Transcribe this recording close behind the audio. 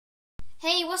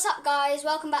Hey, what's up guys?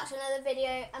 Welcome back to another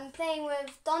video. I'm playing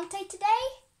with Dante today.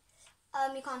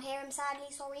 You can't hear him sadly,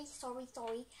 sorry.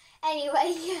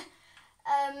 Anyway,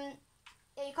 yeah,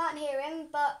 you can't hear him,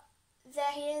 but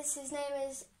there he is. His name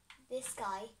is this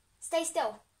guy. Stay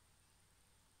still.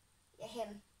 Yeah,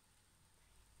 him.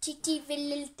 Titi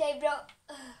Villte, bro.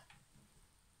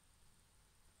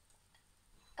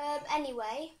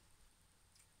 Anyway.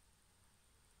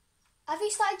 Have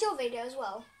you started your video as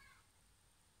well?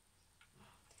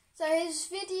 So his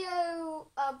video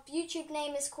YouTube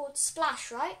name is called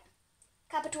Splash, right?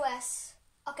 Capital S.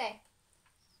 Okay.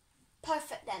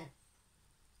 Perfect then.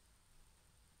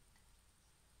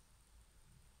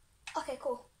 Okay,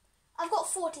 cool. I've got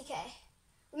 40k.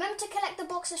 Remember to collect the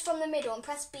boxes from the middle and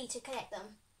press B to collect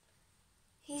them.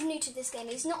 He's new to this game.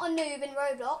 He's not a noob in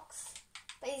Roblox,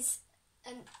 but he's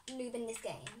a noob in this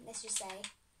game, let's just say.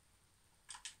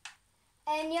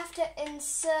 And you have to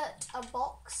insert a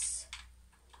box.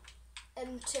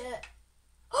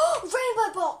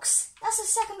 Rainbow box! That's the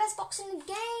second best box in the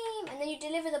game! And then you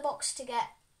deliver the box to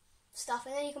get stuff,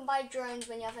 and then you can buy drones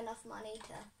when you have enough money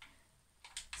to...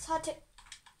 It's hard to...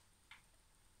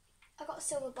 I got a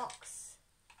silver box.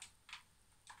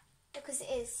 Because it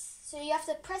is. So you have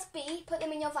to press B, put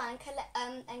them in your van, collect,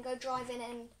 and go drive in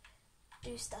and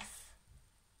do stuff.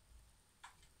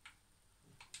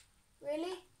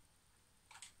 Really?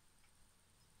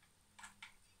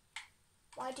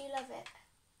 Why do you love it?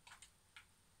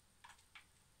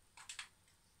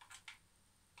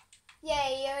 Yeah,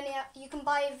 you can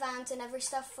buy vans and every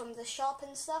stuff from the shop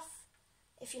and stuff,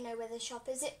 if you know where the shop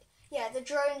is. Yeah, the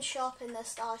drone shop and the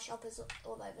star shop is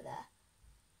all over there.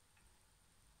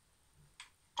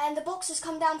 And the boxes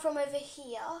come down from over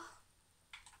here.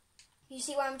 You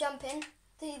see where I'm jumping?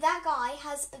 That guy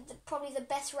has probably the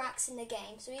best racks in the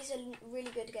game, so he's a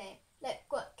really good game. Look,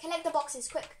 go, collect the boxes,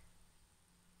 quick.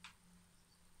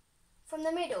 From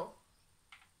the middle.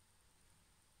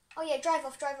 Oh yeah, drive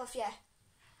off, yeah.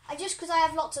 Because I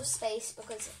have lots of space,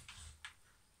 because...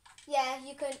 Yeah,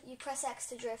 you press X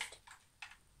to drift.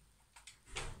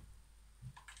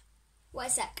 Wait a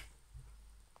sec.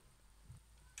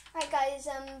 Right guys,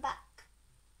 I'm back.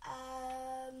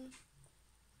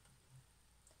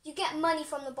 You get money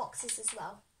from the boxes as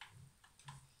well.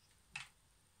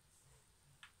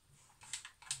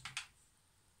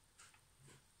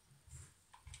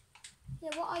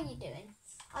 Yeah, what are you doing?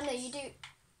 I know you do.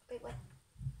 Wait, what?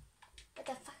 What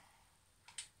the fuck?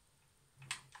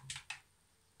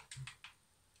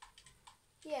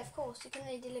 Yeah, of course. You can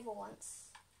only deliver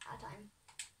once at a time.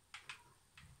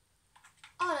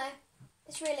 Oh no,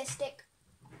 it's realistic.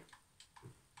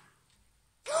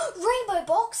 Rainbow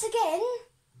box again?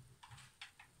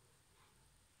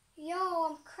 Yo,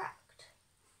 I'm cracked.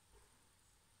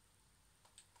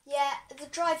 Yeah, the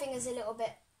driving is a little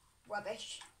bit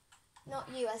rubbish. Not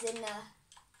you, as in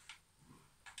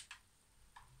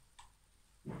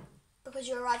because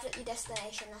you arrived at your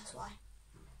destination, that's why.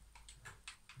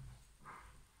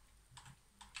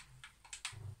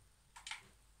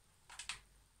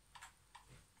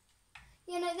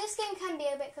 You know, this game can be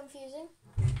a bit confusing,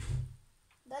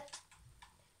 but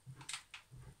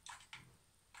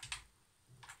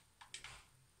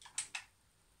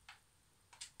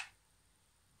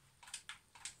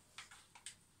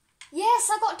yes,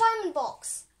 I got a diamond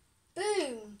box.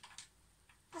 Boom.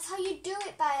 That's how you do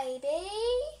it, baby.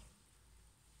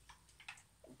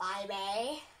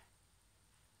 Baby.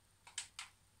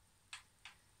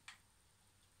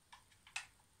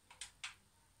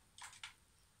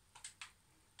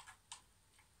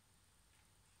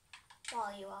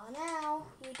 While you are now,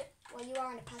 while you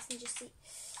are in a passenger seat.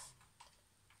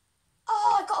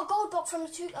 Oh, I got a gold box from the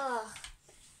two.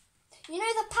 You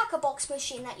know the packer box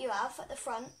machine that you have at the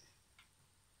front?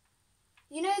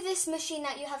 You know this machine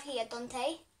that you have here,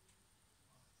 Dante?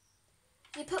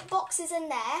 You put boxes in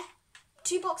there,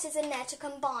 2 boxes in there to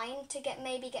combine to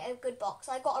maybe get a good box.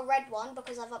 I got a red one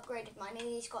because I've upgraded mine, and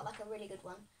he's got like a really good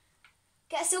one.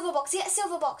 Get a silver box. Get a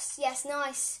silver box. Yes,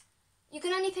 nice. You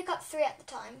can only pick up 3 at the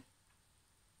time.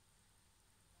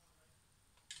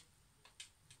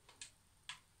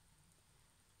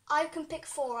 I can pick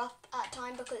 4 up at a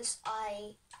time because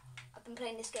I've been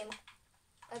playing this game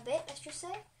a bit, let's just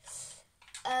say.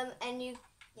 And you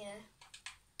know.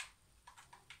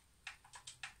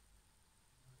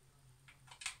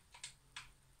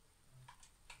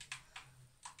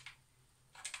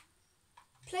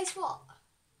 Place what?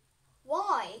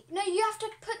 Why? No, you have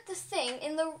to put the thing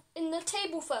in the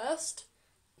table first.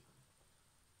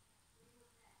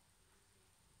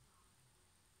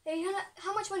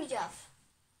 How much money do you have?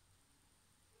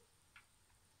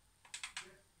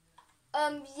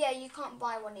 Yeah, you can't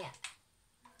buy one yet.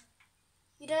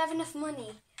 You don't have enough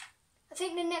money. I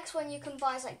think the next one you can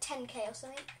buy is like 10k or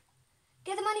something.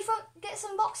 Get the money from, get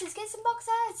some boxes, get some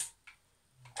boxes.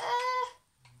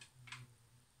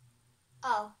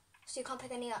 Oh, so you can't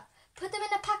pick any up. Put them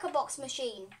in a pack-a-box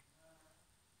machine.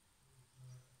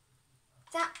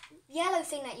 That yellow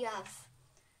thing that you have.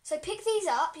 So pick these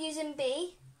up using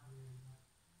B.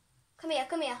 Come here,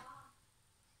 come here.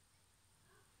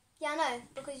 Yeah, I know,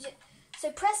 because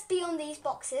so press B on these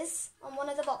boxes, on one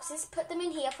of the boxes. Put them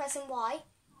in here, pressing Y.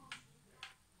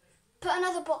 Put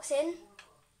another box in.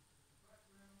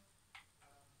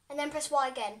 And then press Y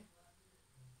again.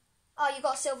 Oh, you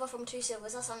got silver from 2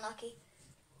 silvers. That's unlucky.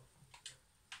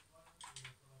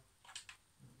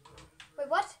 Wait,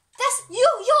 what? That's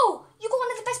you! You got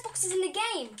one of the best boxes in the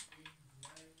game.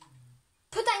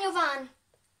 Put that in your van.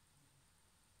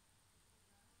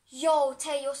 Yo,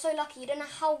 Tay, you're so lucky. You don't know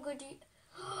how good you...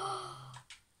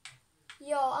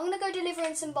 Yo, I'm going to go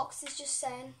delivering some boxes, just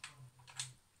saying.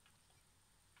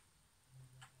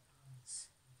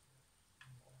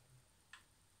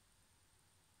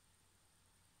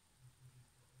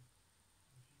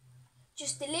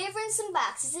 Just delivering some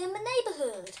boxes in my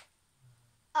neighbourhood.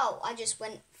 Oh, I just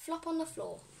went flop on the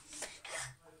floor.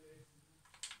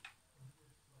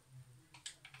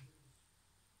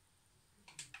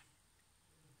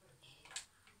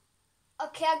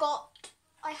 Okay,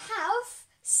 I have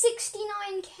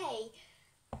 69k.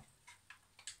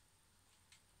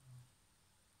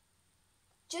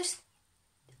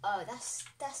 Oh, that's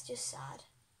just sad.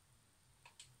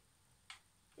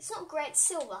 It's not great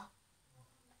silver.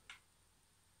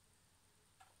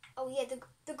 Oh yeah,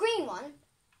 the green one.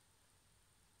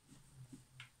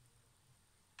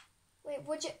 Wait,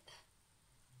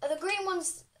 are the green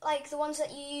ones like the ones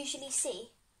that you usually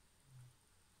see?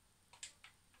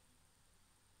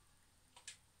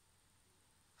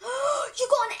 You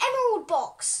got an emerald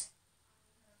box.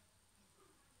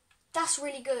 That's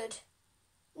really good.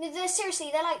 Seriously,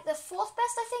 they're like the 4th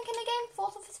best, I think, in the game.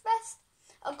 4th or 5th best.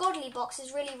 A godly box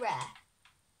is really rare.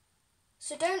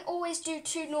 So don't always do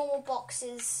 2 normal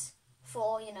boxes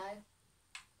for, you know.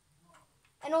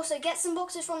 And also get some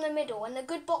boxes from the middle. And the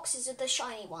good boxes are the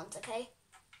shiny ones, okay?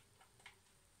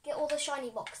 Get all the shiny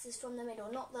boxes from the middle,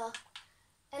 not the...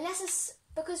 Unless it's...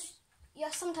 Because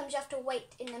sometimes you have to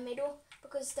wait in the middle.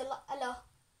 Because the... Hello.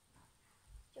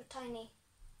 You're tiny.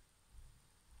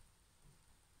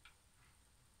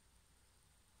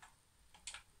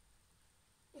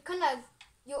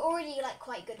 You're already like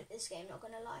quite good at this game, not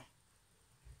gonna lie.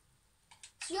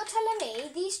 So you're telling me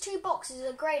these 2 boxes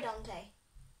are grey, Dante?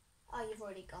 Oh, you've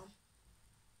already gone.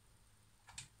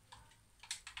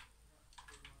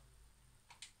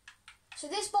 So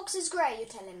this box is grey, you're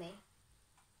telling me?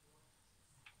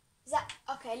 Is that...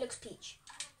 Okay, it looks peach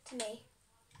to me.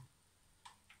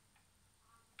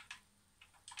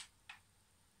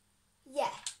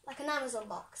 Yeah, like an Amazon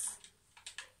box.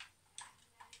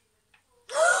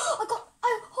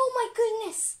 Oh my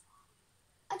goodness!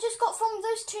 I just got from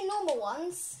those 2 normal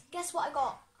ones. Guess what I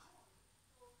got?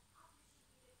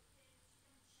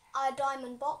 A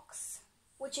diamond box,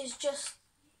 which is just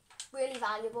really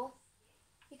valuable.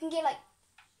 You can get like...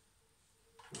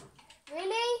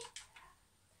 Really?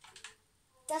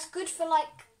 That's good for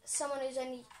like someone who's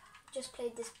only just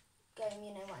played this game,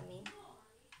 you know what I mean.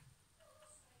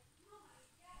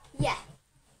 Yeah.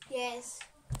 Yes.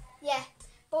 Yeah.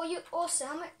 But you also,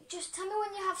 just tell me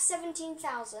when you have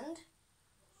 17,000.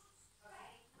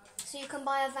 So you can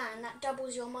buy a van that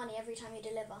doubles your money every time you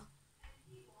deliver.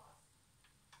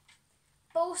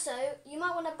 But also, you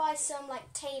might want to buy some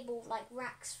like table, like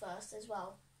racks first as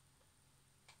well.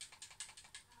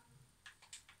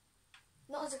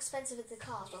 Not as expensive as the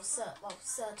cars, well,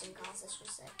 certain cars, I should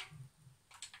say.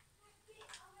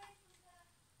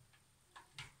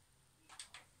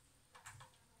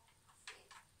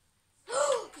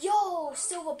 Yo,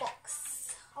 silver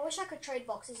box. I wish I could trade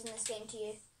boxes in this game to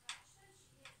you.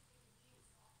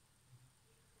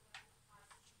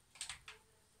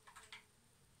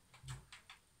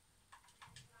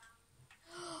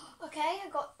 Okay, I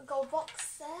got a gold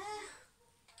box there.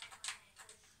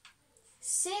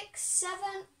 6, 7,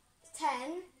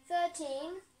 10,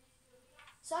 13.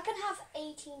 So I can have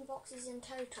 18 boxes in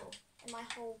total in my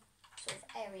whole sort of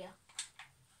area.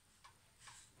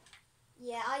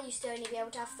 Yeah, I used to only be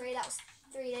able to have 3. That was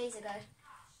 3 days ago.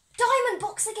 Diamond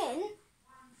box again?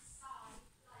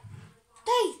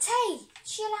 Tay,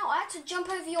 chill out. I had to jump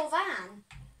over your van.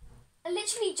 I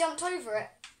literally jumped over it.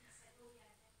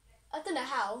 I don't know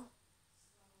how.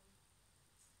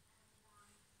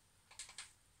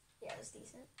 Yeah, it was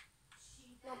decent.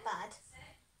 Not bad.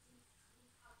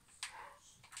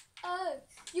 Oh,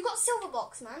 you got silver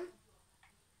box, man.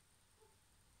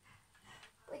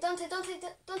 Wait, Dante,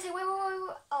 wait.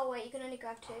 Oh, wait, you can only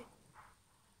grab 2.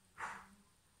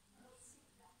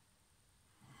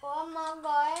 Oh my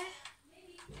god.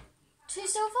 2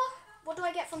 silver? What do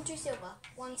I get from 2 silver?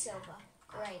 1 silver.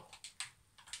 Great.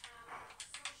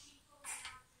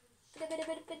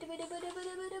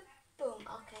 Boom.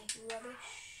 Okay, rubbish.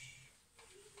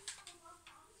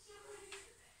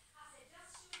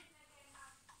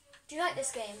 Do you like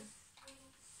this game?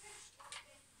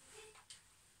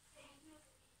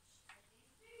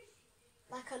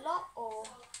 Like a lot or?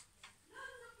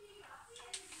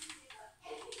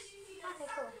 Okay,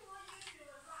 cool.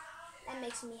 That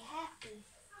makes me happy.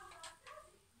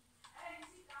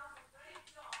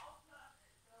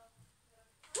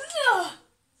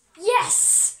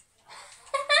 Yes!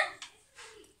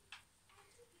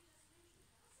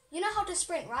 You know how to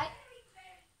sprint, right?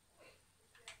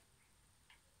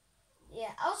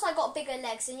 Yeah, also I got bigger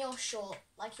legs and you're short,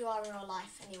 like you are in real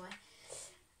life anyway.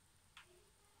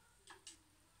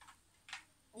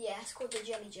 Yeah, it's called the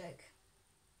jelly joke.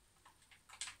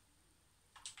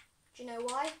 Do you know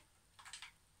why?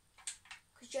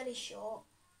 Because jelly's short.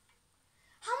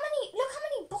 Look how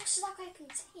many boxes that guy can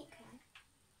take, man.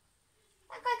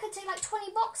 That guy could take like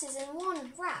 20 boxes in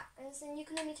one wrap, and then you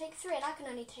can only take 3, and I can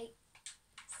only take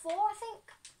 4, I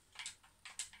think.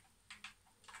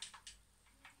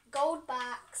 Gold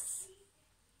backs.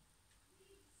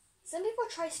 Some people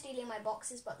try stealing my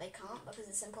boxes, but they can't because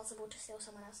it's impossible to steal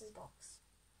someone else's box.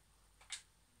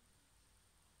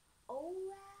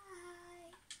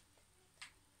 Alright.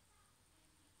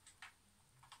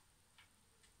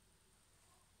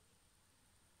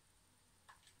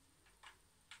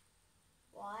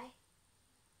 Why?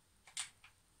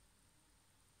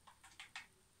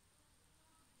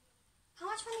 How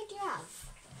much money do you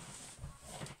have?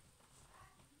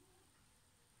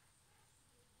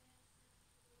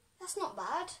 That's not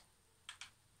bad.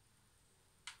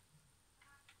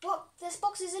 What? This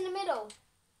box is in the middle.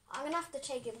 I'm going to have to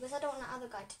take it because I don't want the other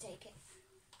guy to take it.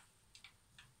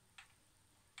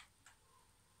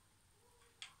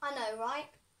 I know, right?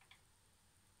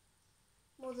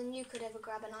 More than you could ever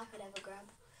grab and I could ever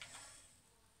grab.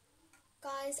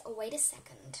 Guys, oh, wait a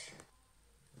second.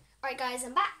 Alright guys,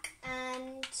 I'm back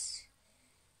and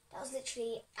that was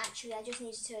literally, actually I just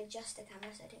needed to adjust the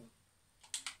camera setting.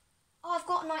 Oh, I've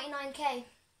got 99k.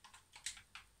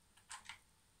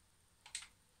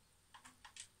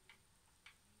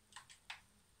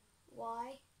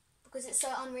 Why? Because it's so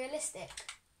unrealistic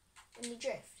when you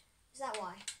drift. Is that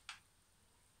why?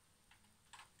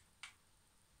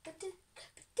 Boom,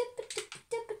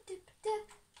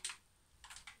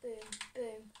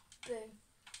 boom, boom,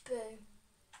 boom.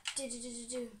 Do do do do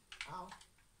do. Oh.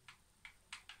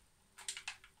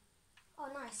 Oh,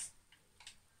 nice.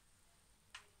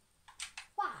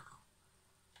 Wow.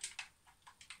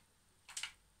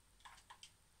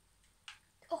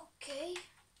 Okay.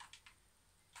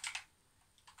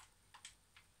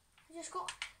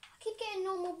 I keep getting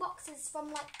normal boxes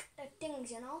from like the things,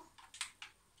 you know.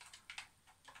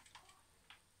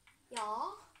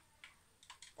 Yeah.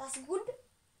 That's good.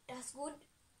 That's good.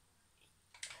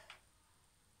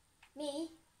 Me.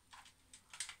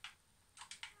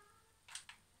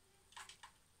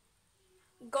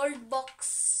 Gold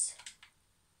box.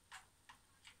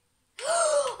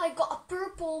 I got a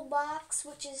purple box,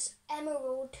 which is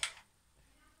emerald.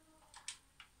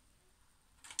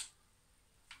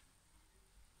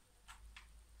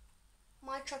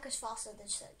 My truck is faster than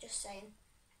just saying,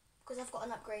 because I've got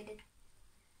an upgraded.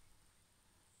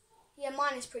 Yeah,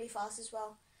 mine is pretty fast as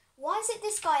well. Why is it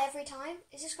this guy every time?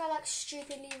 Is this guy like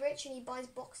stupidly rich and he buys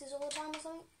boxes all the time or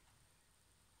something?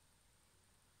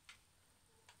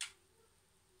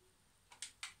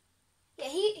 Yeah,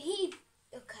 he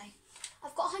okay.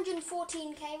 I've got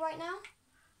 114k right now.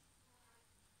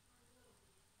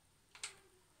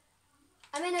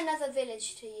 I'm in another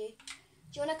village to you.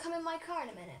 Do you want to come in my car in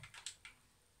a minute?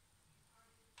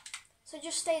 So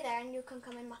just stay there and you can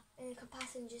come in the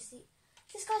passenger seat.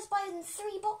 This guy's buying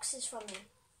 3 boxes from me.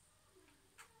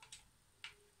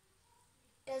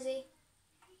 Does he?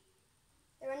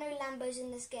 There are no Lambos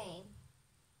in this game.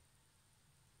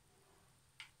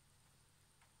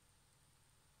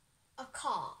 A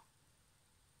car.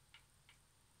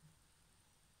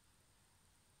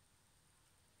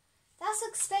 That's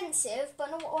expensive, but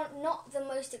not the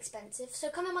most expensive. So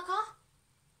come in my car.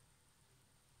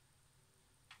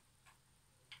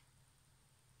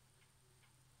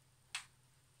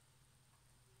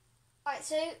 Alright,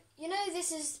 so you know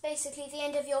this is basically the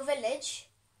end of your village.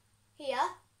 Here.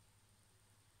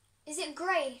 Is it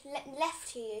grey left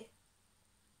here?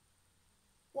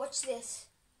 Watch this.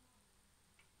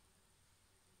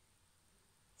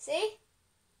 See?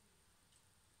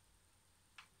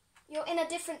 You're in a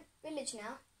different village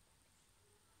now.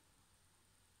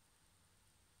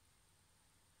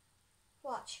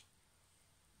 Watch.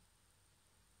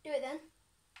 Do it then.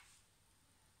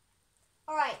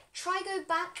 Alright, try go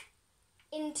back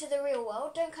into the real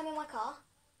world. Don't come in my car.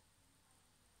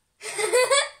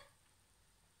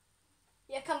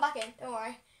 Yeah, come back in. Don't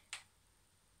worry.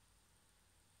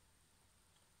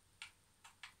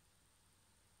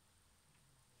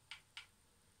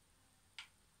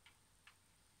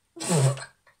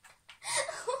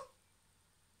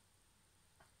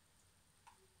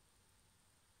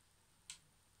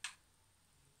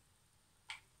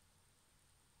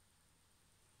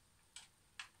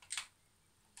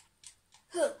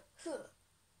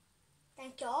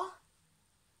 Thank you.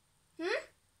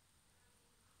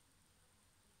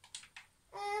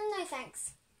 No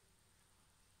thanks.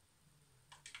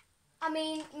 I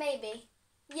mean, maybe.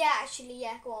 Yeah, actually,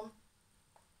 yeah, go on.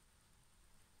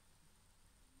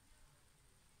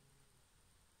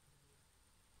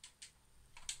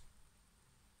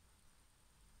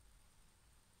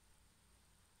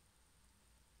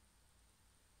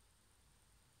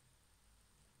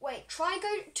 Wait, try go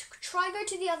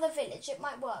to the other village. It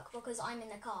might work because I'm in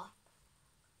the car.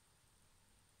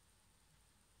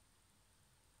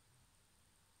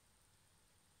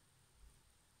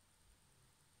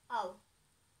 Oh.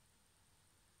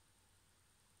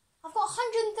 I've got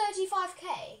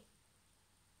 135k.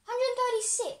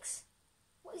 136.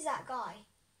 What is that guy?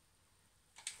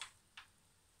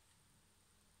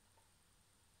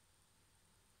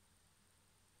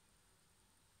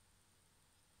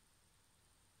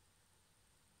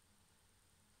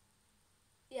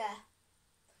 Yeah.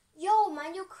 Yo,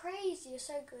 man, you're crazy. You're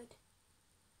so good.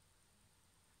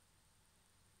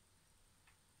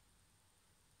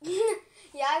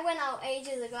 Yeah, I went out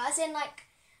ages ago. As in, like,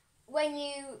 when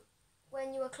you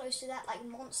were close to that, like,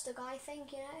 monster guy thing,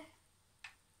 you know?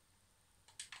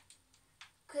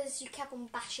 Because you kept on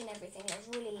bashing everything. It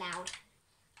was really loud.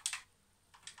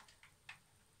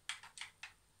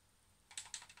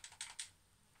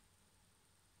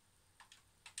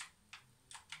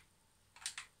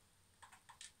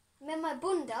 I'm in my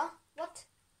bunda? What?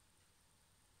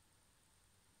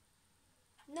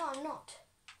 No, I'm not.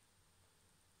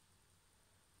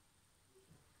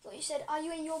 I thought you said, are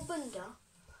you in your bunda?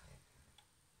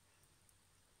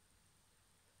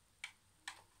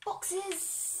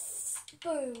 Boxes!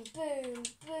 Boom, boom,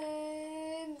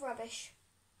 boom. Rubbish.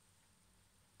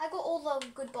 I got all the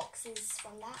good boxes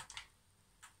from that.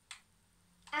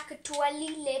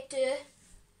 Actually later.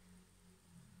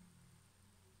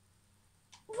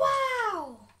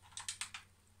 Wow!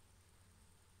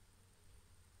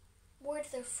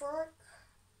 What the fuck?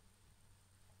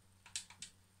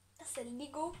 That's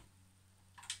illegal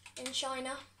in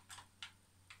China.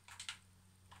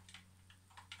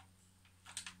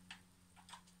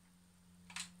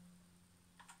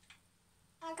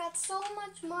 I got so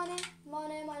much money.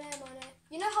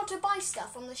 You know how to buy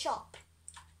stuff from the shop?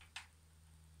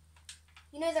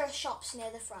 You know there are shops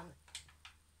near the front.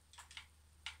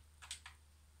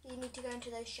 You need to go into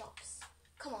those shops.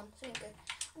 Come on, something good.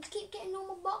 I keep getting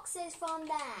normal boxes from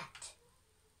that.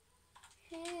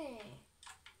 Hey.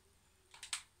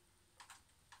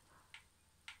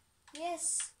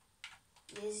 Yes.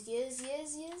 Yes.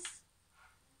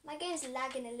 My game's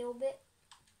lagging a little bit.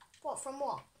 What, from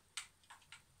what?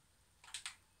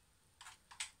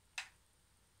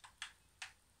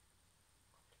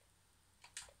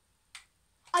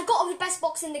 I got the best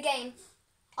box in the game.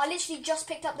 I literally just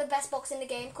picked up the best box in the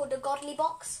game called the Godly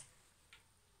Box.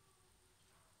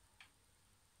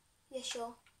 Yeah,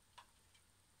 sure.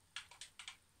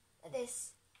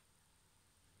 This.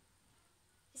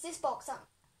 Is this box up?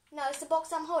 No, it's the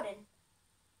box I'm holding.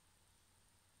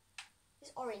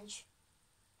 It's orange.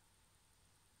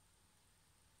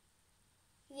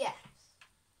 Yeah.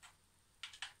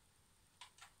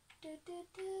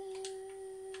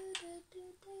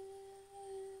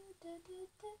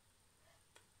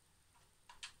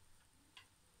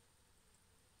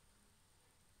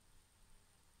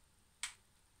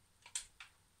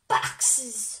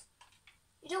 Boxes!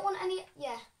 You don't want any...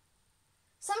 Yeah.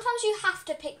 Sometimes you have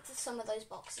to pick some of those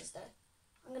boxes, though.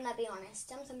 I'm gonna be honest.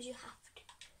 Sometimes you have to.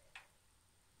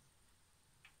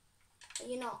 But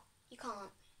you're not. You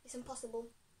can't. It's impossible.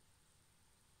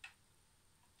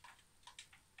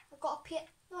 I've got a pit.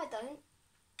 No, I don't.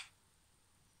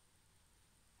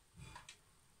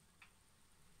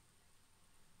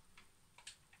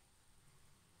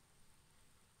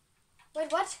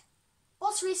 Wait, what?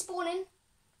 Boss respawning?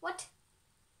 What?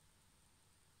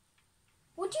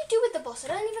 What do you do with the boss? I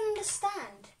don't even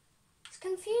understand. It's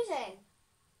confusing.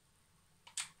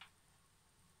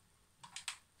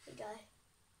 There you go.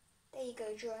 There you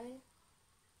go, drone.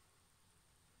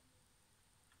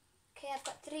 Okay, I've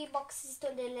got 3 boxes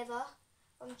to deliver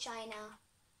from China.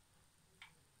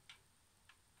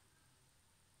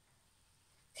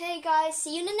 Okay guys,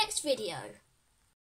 see you in the next video.